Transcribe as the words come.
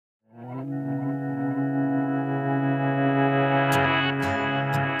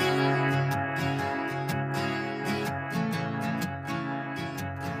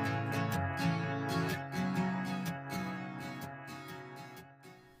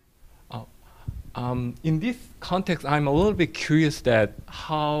In this context, I'm a little bit curious that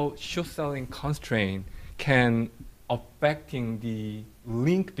how short-selling constraint can affecting the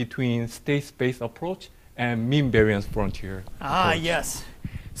link between state space approach and mean variance frontier approach. Yes.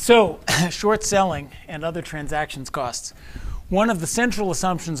 So short selling and other transactions costs. One of the central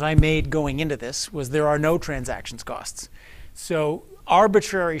assumptions I made going into this was there are no transactions costs. So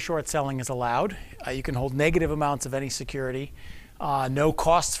arbitrary short selling is allowed. You can hold negative amounts of any security. No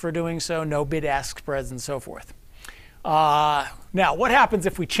costs for doing so, no bid-ask spreads, and so forth. Now, what happens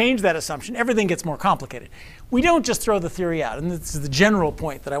if we change that assumption? Everything gets more complicated. We don't just throw the theory out, and this is the general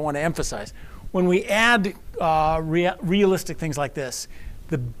point that I want to emphasize. When we add realistic things like this,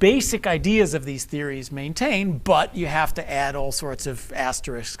 the basic ideas of these theories maintain, but you have to add all sorts of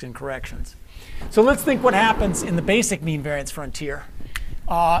asterisks and corrections. So let's think what happens in the basic mean variance frontier.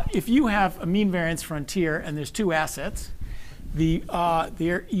 If you have a mean variance frontier and there's two assets, the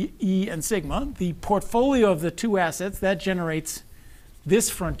E and sigma, the portfolio of the two assets, that generates this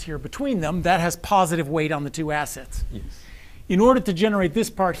frontier between them. That has positive weight on the two assets. Yes. In order to generate this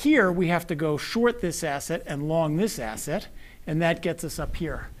part here, we have to go short this asset and long this asset, and that gets us up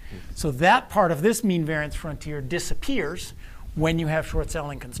here. Yes. So that part of this mean variance frontier disappears when you have short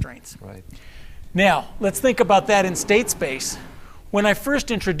selling constraints. Right. Now, let's think about that in state space. When I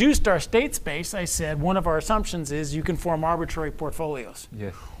first introduced our state space, I said one of our assumptions is you can form arbitrary portfolios.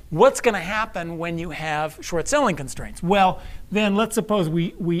 Yes. What's going to happen when you have short selling constraints? Well, then let's suppose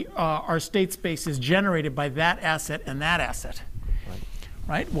our state space is generated by that asset and that asset.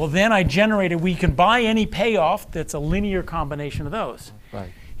 Right? Well, then we can buy any payoff that's a linear combination of those.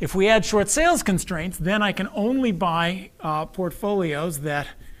 Right. If we add short sales constraints, then I can only buy portfolios that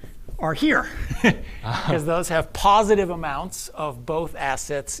are here, because those have positive amounts of both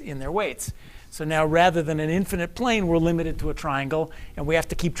assets in their weights. So now rather than an infinite plane, we're limited to a triangle, and we have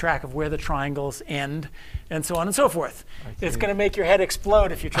to keep track of where the triangles end, and so on and so forth. It's going to make your head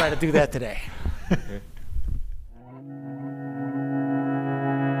explode if you try to do that today. Okay.